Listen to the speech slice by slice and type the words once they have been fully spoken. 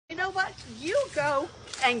know what? You go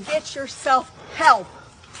and get yourself help.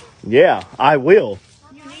 Yeah, I will.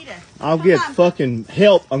 You need it. I'll get fucking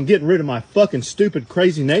help. I'm getting rid of my fucking stupid,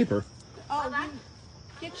 crazy neighbor. Oh,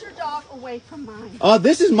 get your dog away from mine.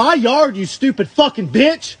 This is my yard, you stupid fucking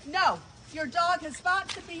bitch. No, your dog is about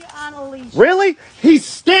to be on a leash. Really? He's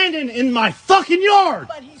standing in my fucking yard.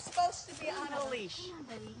 But he's supposed to be on a leash.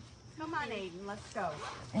 Come on, Aiden, let's go.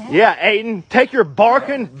 Yeah, Aiden, take your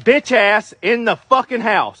barking bitch ass in the fucking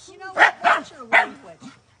house. You know what? Watch your language.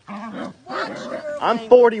 Watch your language. I'm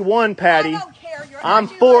 41, Patty. I don't care. I'm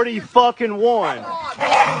 40 fucking one.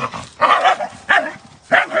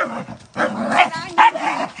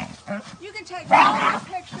 You can take all your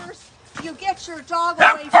pictures. You get your dog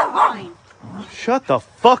away from mine. Shut the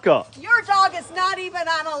fuck up. Your dog is not even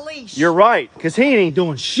on a leash. You're right, because he ain't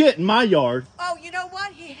doing shit in my yard. Oh, you know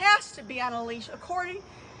what? He has to be on a leash, according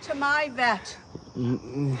to my vet.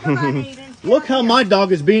 Come on, Aiden. Look how my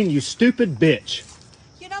dog is being, you stupid bitch.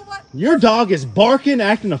 You know what? Your dog is barking,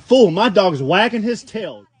 acting a fool. My dog's wagging his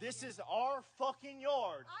tail. This is our fucking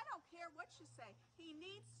yard. I don't care what you say. He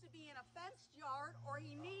needs to be in a fenced yard, or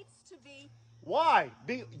he needs to be... Why?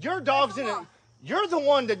 Your dog's in a... You're the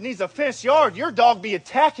one that needs a fenced yard. Your dog be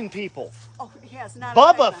attacking people. Oh, he has not...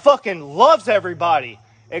 Bubba fucking loves everybody,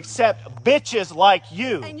 except bitches like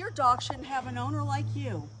you. And your dog shouldn't have an owner like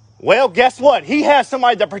you. Well, guess what? He has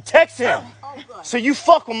somebody that protects him. Oh, good. So you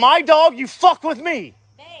fuck with my dog, you fuck with me.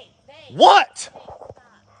 What?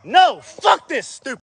 No, fuck this stupid.